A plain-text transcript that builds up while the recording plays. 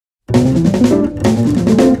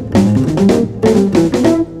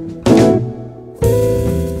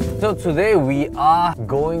today we are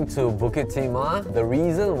going to Bukit Timah. The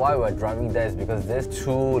reason why we're driving there is because there's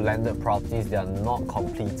two landed properties that are not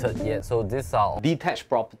completed yet. So these are detached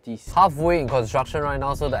properties. Halfway in construction right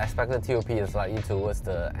now, so the expected TOP is likely towards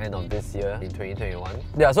the end of this year in 2021.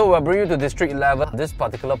 Yeah, so we're bringing you to District 11. This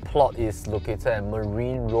particular plot is located at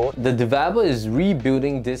Merryn Road. The developer is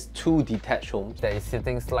rebuilding these two detached homes that is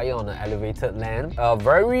sitting slightly on an elevated land. A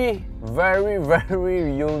very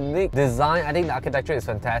unique design. I think the architecture is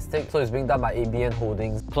fantastic. So it's being done by ABN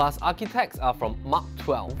Holdings. Plus, architects are from Mark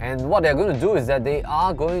 12. And what they're going to do is that they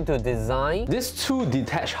are going to design these two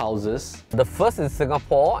detached houses. The first in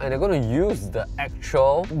Singapore, and they're going to use the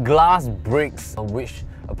actual glass bricks, which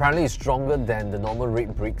apparently is stronger than the normal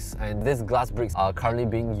red bricks, and these glass bricks are currently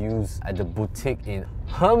being used at the boutique in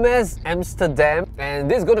Hermès Amsterdam. And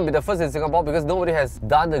this is going to be the first in Singapore because nobody has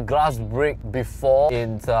done the glass brick before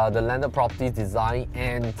in the landed properties design,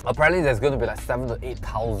 and apparently there's going to be like 7,000 to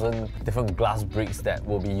 8,000 different glass bricks that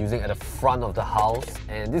we'll be using at the front of the house.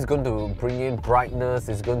 And this is going to bring in brightness.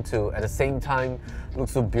 It's going to at the same time look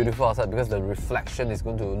so beautiful outside because the reflection is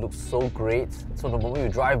going to look so great. So the moment you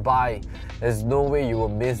drive by, there's no way you will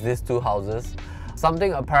miss these two houses.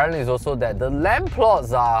 Something apparently is also that the land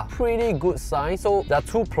plots are pretty good size. So there are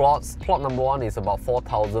two plots. Plot number one is about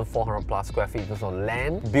 4,400 plus square feet in terms of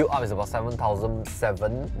land. Built up is about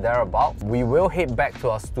 7,007 thereabout. We will head back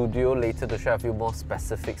to our studio later to share a few more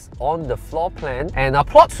specifics on the floor plan. And our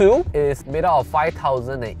plot 2 is made out of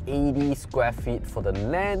 5,080 square feet for the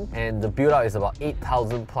land, and the build out is about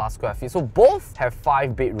 8,000 plus square feet. So both have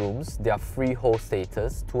 5 bedrooms. They are freehold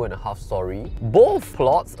status, 2.5 story. Both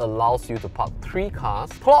plots allows you to park 3 cars.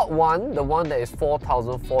 Plot 1, the one that is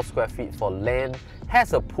 4,004 square feet for land,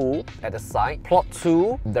 has a pool at the side. Plot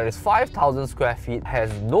 2, there is 5,000 square feet, has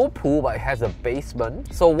no pool but it has a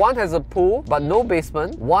basement. So one has a pool but no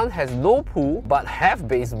basement, one has no pool but have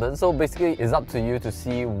basement. So basically it's up to you to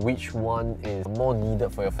see which one is more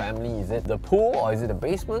needed for your family. Is it the pool or is it the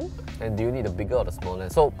basement? And do you need a bigger or the smaller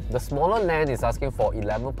land? So the smaller land is asking for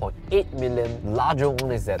 11.8 million, larger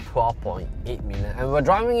one is at 12.8 million. And we're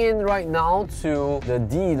driving in right now to the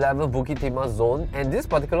D11 Bukit Timah zone, and this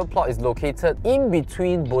particular plot is located in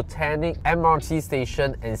between Botanic MRT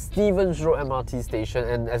station and Stevens Road MRT station.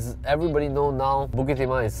 And as everybody knows now, Bukit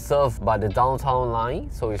Timah is served by the downtown line,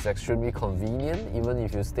 so it's extremely convenient. Even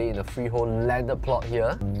if you stay in a freehold landed plot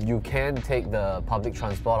here, you can take the public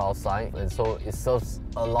transport outside, and so it serves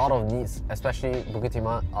a lot of needs. Especially Bukit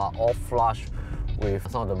Timah are all flush with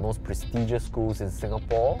some of the most prestigious schools in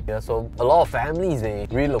Singapore. Yeah, so a lot of families, they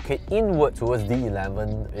relocate inward towards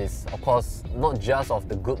D11 is of course not just of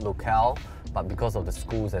the good locale, but because of the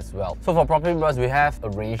schools as well. So for Propertylimbrothers, we have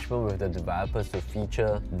arrangement with the developers to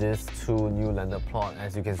feature these two new landed plots.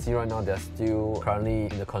 As you can see right now, they're still currently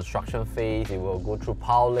in the construction phase. They will go through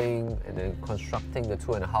piling and then constructing the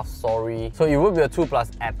 2.5 story. So it will be a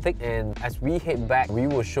 2+ attic, and as we head back, we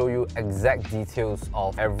will show you exact details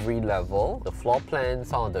of every level, the floor plan,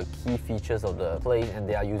 some of the key features of the place, and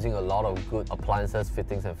they are using a lot of good appliances,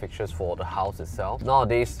 fittings and fixtures for the house itself.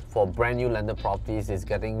 Nowadays, for brand new landed properties, it's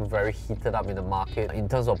getting very heated up in the market in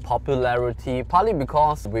terms of popularity, partly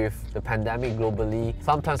because with the pandemic globally,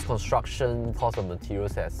 sometimes construction cost of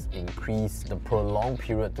materials has increased, the prolonged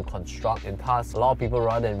period to construct, and thus a lot of people,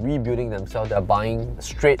 rather than rebuilding themselves, they're buying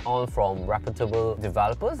straight on from reputable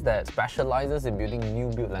developers that specializes in building new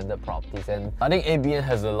build landed properties. And I think ABN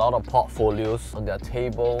has a lot of portfolios on their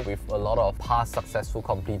table with a lot of past successful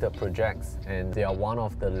completed projects, and they are one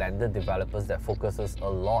of the landed developers that focuses a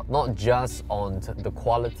lot not just on the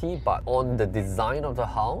quality but on the design of the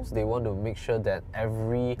house. They want to make sure that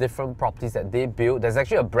every different properties that they build, there's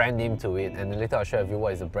actually a brand name to it, and later I'll share with you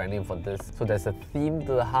what is the brand name for this. So there's a theme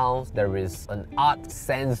to the house, there is an art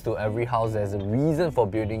sense to every house, there's a reason for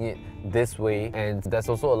building it this way, and there's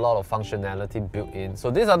also a lot of functionality built in. So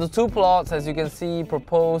these are the two plots. As you can see,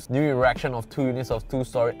 proposed new erection of 2 units of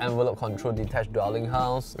 2-story envelope control detached dwelling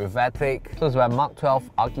house with attic. So it's by Mark 12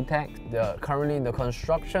 architect. They're currently in the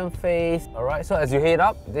construction phase. Alright, so as you head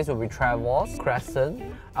up, this will be Traverse Crescent.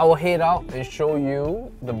 I will head out and show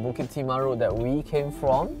you the Bukit Timah road that we came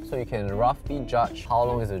from, so you can roughly judge how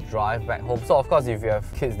long is the drive back home. So of course, if you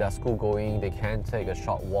have kids that are school going, they can take a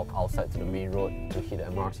short walk outside to the main road to hit the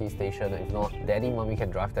MRT station. If not, daddy, mommy can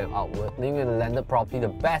drive them outward. Living in a landed property, the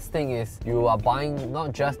best thing is you are buying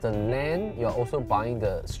not just the land, you're also buying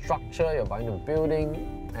the structure, you're buying the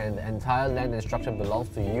building, and the entire land and structure belongs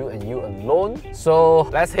to you and you alone. So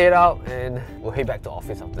let's head out and we'll head back to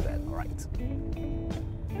office after that. Alright.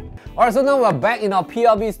 Alright, so now we're back in our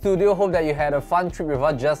PRB studio. Hope that you had a fun trip with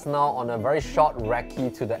us just now on a very short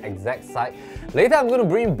recce to the exact site. Later I'm going to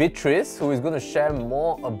bring Beatrice, who is going to share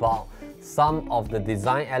more about some of the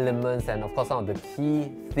design elements and of course some of the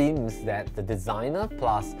key themes that the designer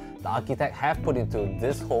plus the architect have put into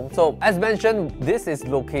this home. So as mentioned, this is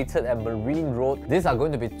located at Merryn Road. These are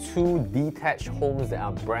going to be two detached homes that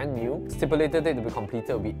are brand new. Stipulated date to be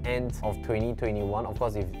completed will be end of 2021. Of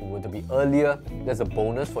course, if it were to be earlier, there's a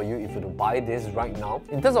bonus for you if you were to buy this right now.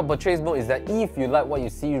 In terms of purchase mode is that if you like what you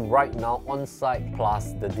see right now on site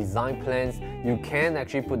plus the design plans, you can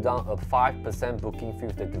actually put down a 5% booking fee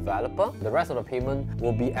with the developer. The rest of the payment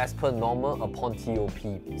will be as per normal upon TOP.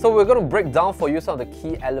 So we're going to break down for you some of the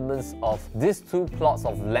key elements of these two plots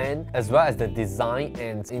of land as well as the design,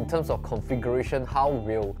 and in terms of configuration, how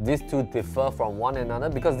will these two differ from one another,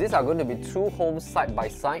 because these are going to be two homes side by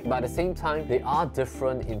side, but at the same time they are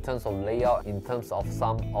different in terms of layout, in terms of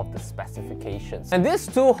some of the specifications. And these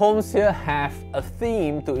two homes here have a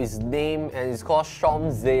theme to its name, and it's called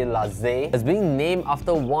Champs-Élysées. It's being named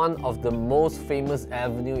after one of the most famous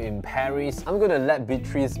avenue in Paris. I'm going to let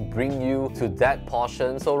Beatrice bring you to that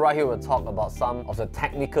portion. So right here we'll talk about some of the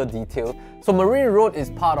technical details. So Merryn Road is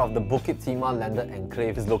part of the Bukit Timah landed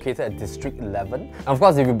enclave. It's located at District 11. And of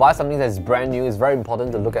course, if you buy something that's brand new, it's very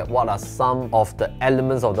important to look at what are some of the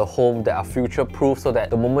elements of the home that are future-proof, so that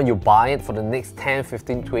the moment you buy it for the next 10,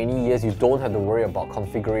 15, 20 years, you don't have to worry about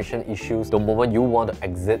configuration issues the moment you want to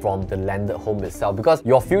exit from the landed home itself, because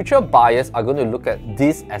your future buyers are going to look at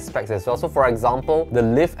these aspects as well. So for example, the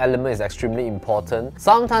lift element is extremely important.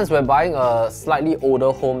 Sometimes when buying a slightly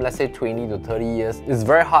older home, let's say 20 to 30 years, it's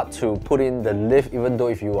very hard to put in the lift even though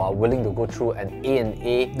if you are willing to go through an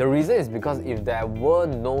A&A. The reason is because if there were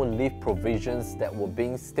no lift provisions that were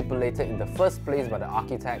being stipulated in the first place by the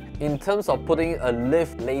architect, in terms of putting a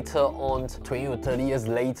lift later on, 20 to 30 years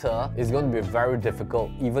later, it's going to be very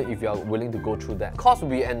difficult even if you are willing to go through that. Cost will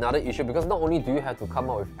be another issue, because not only do you have to come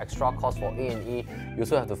up with extra cost for A&E, you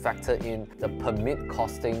also have to factor in the permit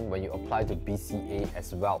costing when you apply to BCA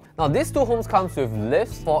as well. Now these two homes comes with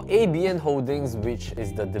lifts. For ABN Holdings, which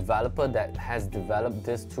is the developer that has developed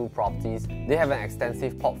these two properties, they have an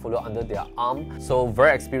extensive portfolio under their arm, so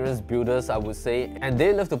very experienced builders I would say, and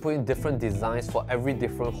they love to put in different designs for every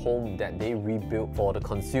different home that they rebuild for the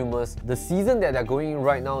consumers. The season that they're going in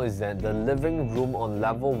right now is that the living room on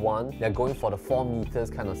level 1, they're going for the 4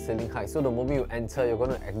 meters kind of ceiling height, so the moment you enter, you're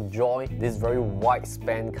going to enjoy this very wide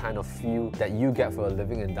span kind of feel that you get for your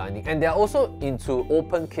living and dining. And they're also into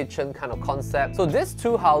open kitchen kind of concept. So these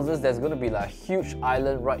two houses, there's going to be like a huge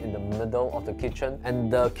island right in the middle of the kitchen,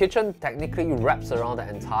 and the kitchen technically wraps around the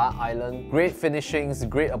entire island. Great finishings,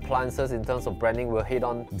 great appliances in terms of branding. We'll hit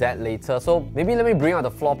on that later. So maybe let me bring out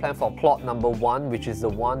the floor plan for plot number 1, which is the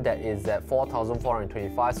one that is at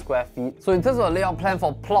 4,425 square feet. So in terms of the layout plan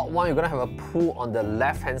for plot 1, you're going to have a pool on the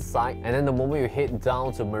left hand side, and then the moment you head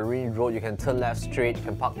down to Merryn Road, you can turn left straight, you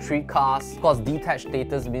can park 3 cars. Of course, detached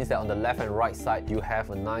status means that on the left and right side, you have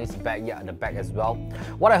a nice backyard at the back as well.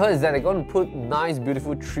 What I heard is that they're going to put nice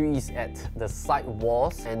beautiful trees at the side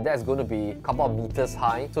walls, and that's going to be a couple of meters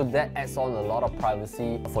high, so that adds on a lot of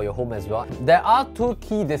privacy for your home as well. There are 2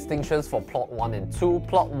 key distinctions for plot 1 and 2.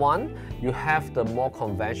 Plot 1, you have the more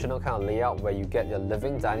conventional kind of layout where you get your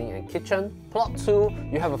living, dining and kitchen. Plot 2,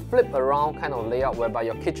 you have a flip around kind of layout whereby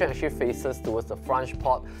your kitchen actually faces towards the front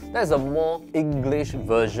part. That's a more English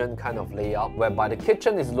version kind of layout whereby the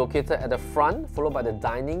kitchen is located at the front, followed by the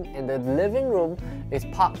dining, and the living room is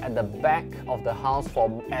parked at the back of the house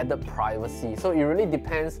for added privacy. So it really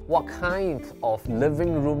depends what kind of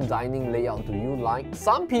living room dining layout do you like.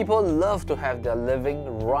 Some people love to have their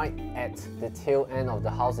living right at the tail end of the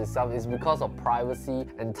house itself. It's because of privacy,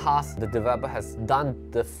 and thus the developer has done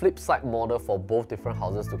the flip side model for both different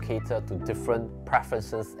houses to cater to different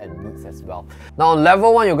preferences and needs as well. Now on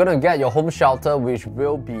level 1, you're going to get your home shelter, which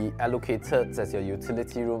will be allocated as your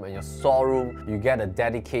utility room and your storeroom. You get a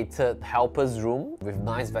dedicated helper's room with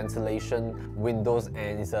nice ventilation, windows,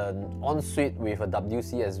 and it's an ensuite with a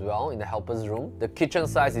WC as well in the helper's room. The kitchen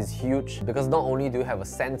size is huge because not only do you have a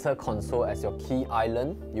center console as your key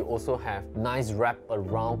island, you also have nice wrap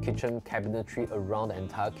around kitchen cabinetry around the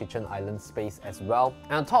entire kitchen island space as well.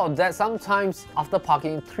 And on top of that, sometimes after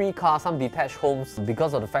parking 3 cars, some detached homes,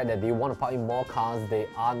 because of the fact that they want to park in more cars, they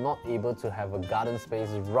are not able to have a garden space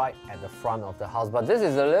right at the front of the house. But this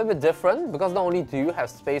is a little bit different because not only do you have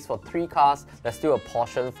space for 3 cars, there's still a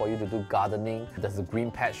portion for you to do gardening. There's a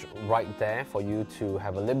green patch right there for you to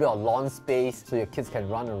have a little bit of lawn space so your kids can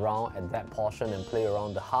run around at that portion and play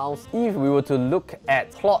around the house. If we were to look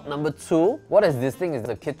at plot number 2, what is this thing is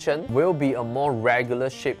the kitchen will be a more regular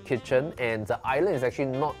shaped kitchen, and the island is actually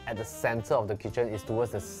not at the center of the kitchen, it's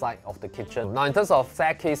towards the side of the kitchen. Now in terms of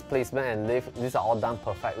staircase placement and lift, these are all done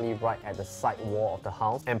perfectly right at the side wall of the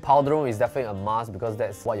house. And powder room is definitely a must because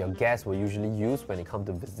that's what your guests will usually use when they come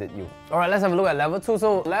to visit you. Alright, let's have a look at level 2.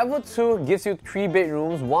 So level 2 gives you 3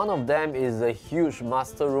 bedrooms. One of them is a huge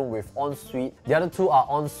master room with ensuite. The other 2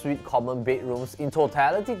 are ensuite common bedrooms. In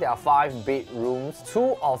totality, there are 5 bedrooms.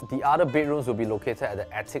 2 of the other bedrooms will be located at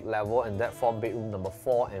the attic level, and that form bedroom number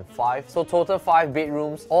 4 and 5. So total 5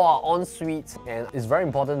 bedrooms, all are ensuite, and it's very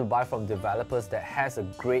important to buy from developers that has a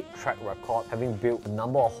great track record. Having built a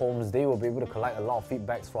number of homes, they will be able to collect a lot of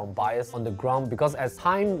feedbacks from buyers on the ground, because as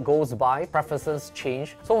time goes by, preferences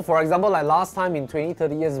change. So for example, like last time in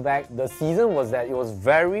 20-30 years back, the season was that it was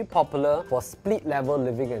very popular for split level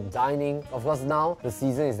living and dining. Of course now, the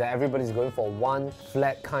season is that everybody's going for one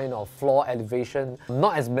flat kind of floor elevation.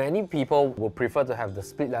 Not as many people will prefer to have the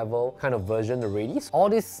split level kind of version already. So all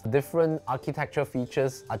these different architecture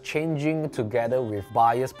features are changing together with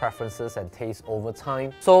buyers' preferences and tastes over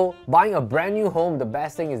time. So buying a brand new home, the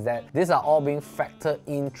best thing is that these are all being factored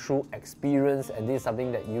in through experience, and this is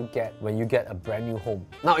something that you get when you get a brand new home.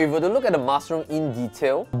 Now if we were to look at the master room in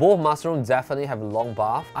detail, both master rooms definitely have a long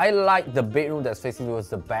bath. I like the bedroom that's facing towards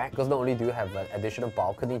the back because not only do you have an additional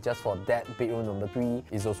balcony just for that, bedroom number 3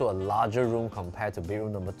 is also a larger room compared to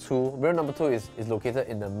bedroom number 2. Bedroom number 2 is located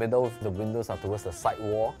in the middle, the windows are towards the side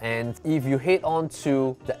wall. And if you head on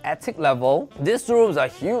to the attic level, these rooms are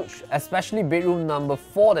huge, especially bedroom number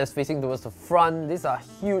 4 that's facing towards the front. These are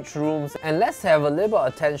huge rooms, and let's have a little bit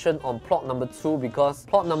of attention on plot number 2 because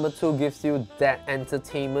plot number 2 gives you that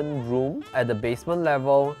entertainment room at the basement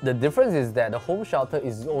level. The difference is that the home shelter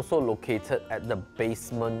is also located at the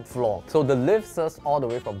basement floor. So the lift serves all the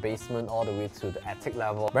way from basement all the way to the attic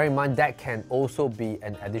level. Bear in mind that can also be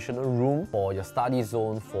an additional room for your study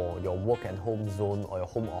zone, for your work and home zone, or your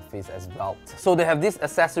home office as well. So they have this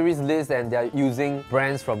accessories list, and they're using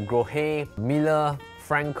brands from Grohe, Miller,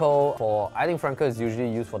 Franco. I think Franco is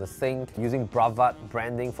usually used for the sink, using Bravat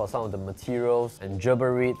branding for some of the materials, and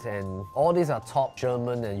Gerberit, and all these are top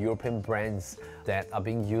German and European brands that are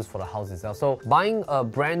being used for the house itself. So buying a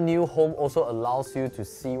brand new home also allows you to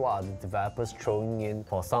see what are the developers throwing in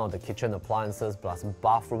for some of the kitchen appliances plus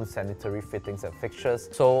bathroom sanitary fittings and fixtures.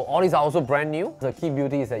 So all these are also brand new. The key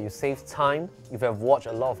beauty is that you save time. If you have watched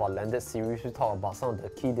a lot of our landed series, we talk about some of the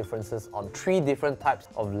key differences on 3 different types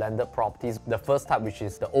of landed properties. The first type, which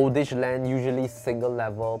is the oldish land, usually single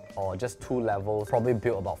level or just 2 levels, probably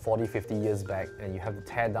built about 40-50 years back, and you have to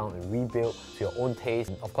tear down and rebuild to your own taste.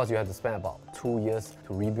 Of course, you have to spend about 2 years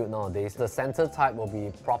to rebuild nowadays. The center type will be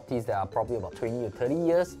properties that are probably about 20 or 30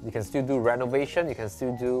 years. You can still do renovation, you can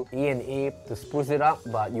still do A&A to spruce it up,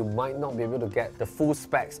 but you might not be able to get the full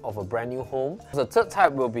specs of a brand new home. The third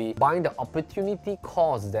type will be buying the opportunity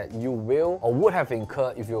cost that you will or would have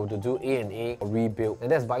incurred if you were to do A&A or rebuild, and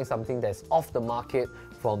that's buying something that's off the market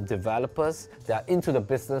from developers that are into the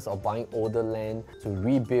business of buying older land to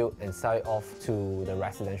rebuild and sell it off to the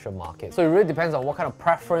residential market. So it really depends on what kind of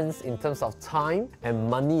preference in terms of time and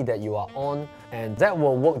money that you are on, and that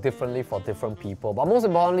will work differently for different people. But most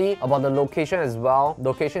importantly, about the location as well.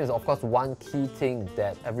 Location is of course one key thing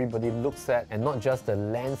that everybody looks at, and not just the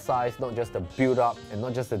land size, not just the build up, and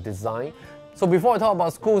not just the design. So before I talk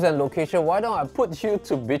about schools and location, why don't I put you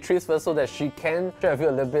to Beatrice first so that she can share with you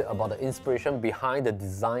a little bit about the inspiration behind the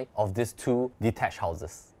design of these 2 detached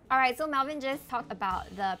houses. Alright, so Melvin just talked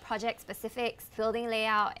about the project specifics, building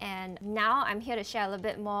layout, and now I'm here to share a little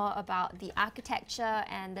bit more about the architecture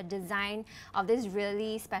and the design of this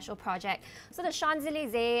really special project. So the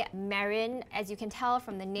Champs-Élysées Merryn, as you can tell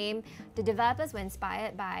from the name, the developers were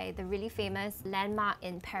inspired by the really famous landmark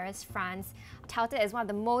in Paris, France, touted as one of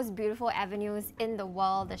the most beautiful avenues in the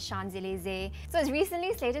world, the Champs-Élysées. So it's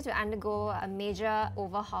recently slated to undergo a major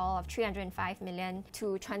overhaul of 305 million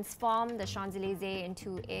to transform the Champs-Élysées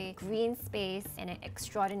into a green space and an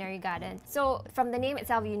extraordinary garden. So from the name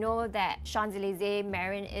itself, you know that Champs-Élysées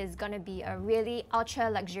Merryn is going to be a really ultra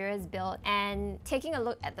luxurious build. And taking a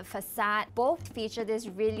look at the facade, both feature this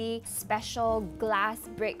really special glass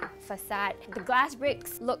brick facade. The glass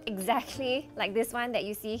bricks look exactly like this one that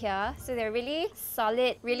you see here. So they're really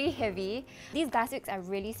solid, really heavy. These glass bricks are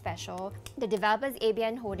really special. The developers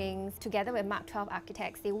ABN Holdings, together with Mark 12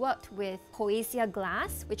 Architects, they worked with Poesia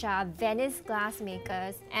Glass, which are Venice glass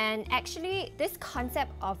makers, And actually, this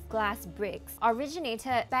concept of glass bricks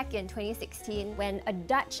originated back in 2016 when a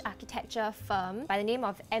Dutch architecture firm by the name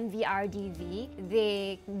of MVRDV,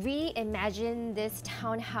 they reimagined this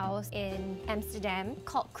townhouse in Amsterdam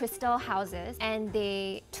called Crystal Houses, and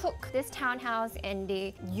they took this townhouse and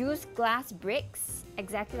they used glass bricks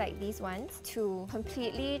exactly like these ones to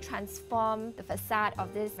completely transform the facade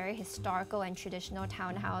of this very historical and traditional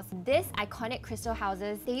townhouse. This iconic crystal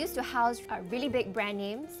houses, they used to house really big brand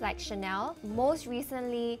names like Chanel. Most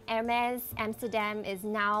recently, Hermès Amsterdam is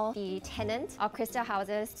now the tenant of crystal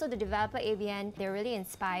houses. So the developer ABN, they're really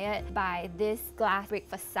inspired by this glass brick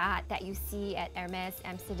facade that you see at Hermès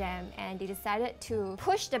Amsterdam, and they decided to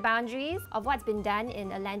push the boundaries of what's been done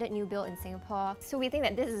in a landed new build in Singapore. So we think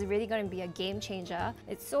that this is really going to be a game changer.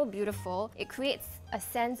 It's so beautiful. It creates a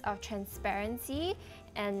sense of transparency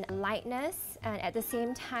and lightness, and at the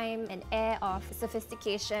same time an air of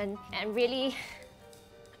sophistication, and really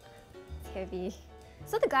it's heavy.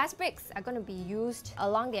 So the glass bricks are going to be used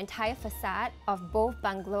along the entire facade of both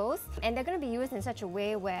bungalows, and they're going to be used in such a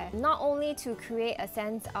way where not only to create a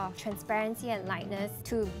sense of transparency and lightness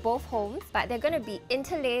to both homes, but they're going to be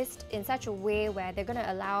interlaced in such a way where they're going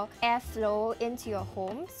to allow airflow into your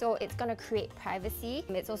home. So it's going to create privacy.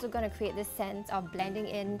 It's also going to create this sense of blending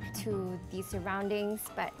in to the surroundings,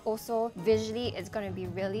 but also visually it's going to be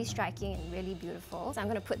really striking and really beautiful. So I'm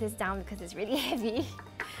going to put this down because it's really heavy.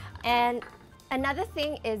 And another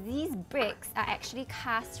thing is these bricks are actually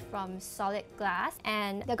cast from solid glass,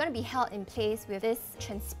 and they're going to be held in place with this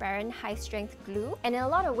transparent high-strength glue. And in a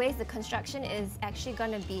lot of ways, the construction is actually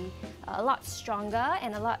going to be a lot stronger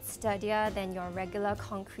and a lot sturdier than your regular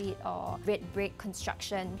concrete or red brick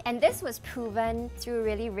construction. And this was proven through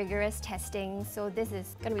really rigorous testing, so this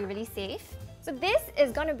is going to be really safe. So this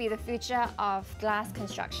is going to be the future of glass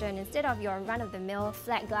construction. Instead of your run-of-the-mill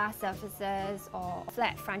flat glass surfaces or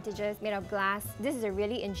flat frontages made of glass, this is a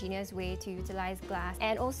really ingenious way to utilize glass.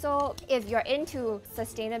 And also, if you're into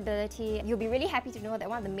sustainability, you'll be really happy to know that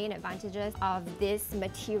one of the main advantages of this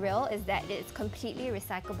material is that it's completely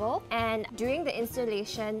recyclable. And during the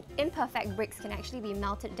installation, imperfect bricks can actually be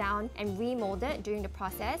melted down and remolded during the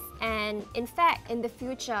process. And in fact, in the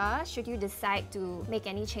future, should you decide to make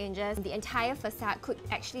any changes, the entire facade could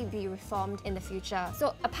actually be reformed in the future.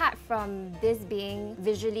 So apart from this being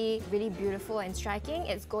visually really beautiful and striking,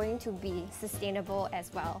 it's going to be sustainable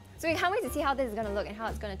as well. So we can't wait to see how this is going to look and how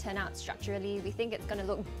it's going to turn out structurally. We think it's going to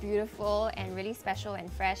look beautiful and really special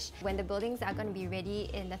and fresh when the buildings are going to be ready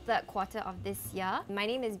in the third quarter of this year. My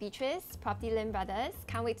name is Beatrice, Propertylimbrothers.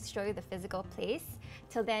 Can't wait to show you the physical place.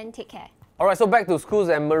 Till then, take care. Alright, so back to schools,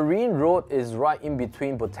 and Merryn Road is right in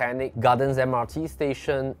between Botanic Gardens MRT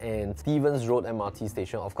station and Stevens Road MRT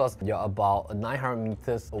station. Of course, you're about 900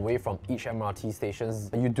 meters away from each MRT station.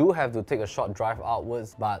 You do have to take a short drive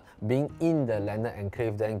outwards, but being in the landed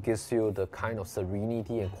enclave then gives you the kind of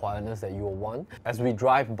serenity and quietness that you will want. As we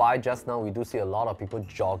drive by just now, we do see a lot of people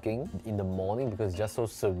jogging in the morning because it's just so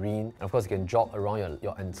serene. And of course, you can jog around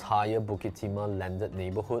your entire Bukit Timah landed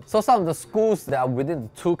neighborhood. So some of the schools that are within the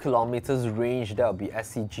 2 kilometers range, that will be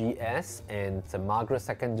SCGS and St. Margaret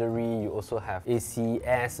Secondary. You also have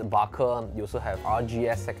ACS Barker. You also have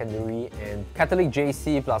RGS Secondary, and Catholic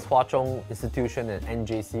JC plus Hwa Chong Institution and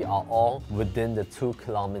NJC are all within the 2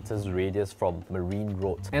 kilometers radius from Merryn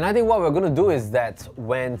Road. And I think what we're going to do is that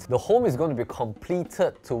when the home is going to be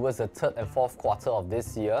completed towards the 3rd and 4th quarter of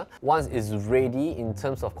this year, once it's ready in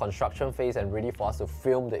terms of construction phase and ready for us to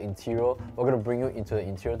film the interior, we're going to bring you into the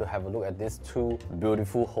interior to have a look at these 2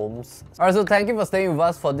 beautiful homes. Alright, so thank you for staying with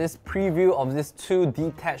us for this preview of these 2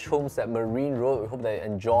 detached homes at Merryn Road. We hope that you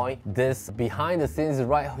enjoy this behind the scenes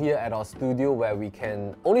right here at our studio, where we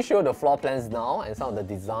can only show you the floor plans now and some of the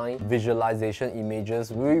design visualization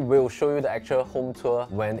images. We will show you the actual home tour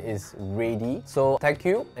when it's ready. So thank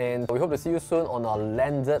you, and we hope to see you soon on our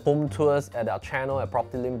landed home tours at our channel at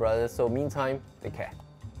Propertylimbrothers. So meantime, take care.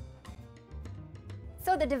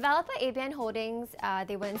 So the developer ABN Holdings,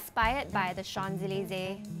 they were inspired by the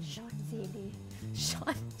Champs-Élysées.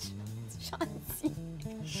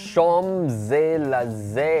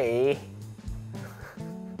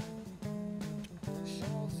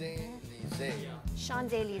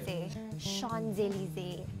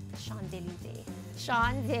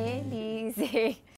 Champs-Élysées.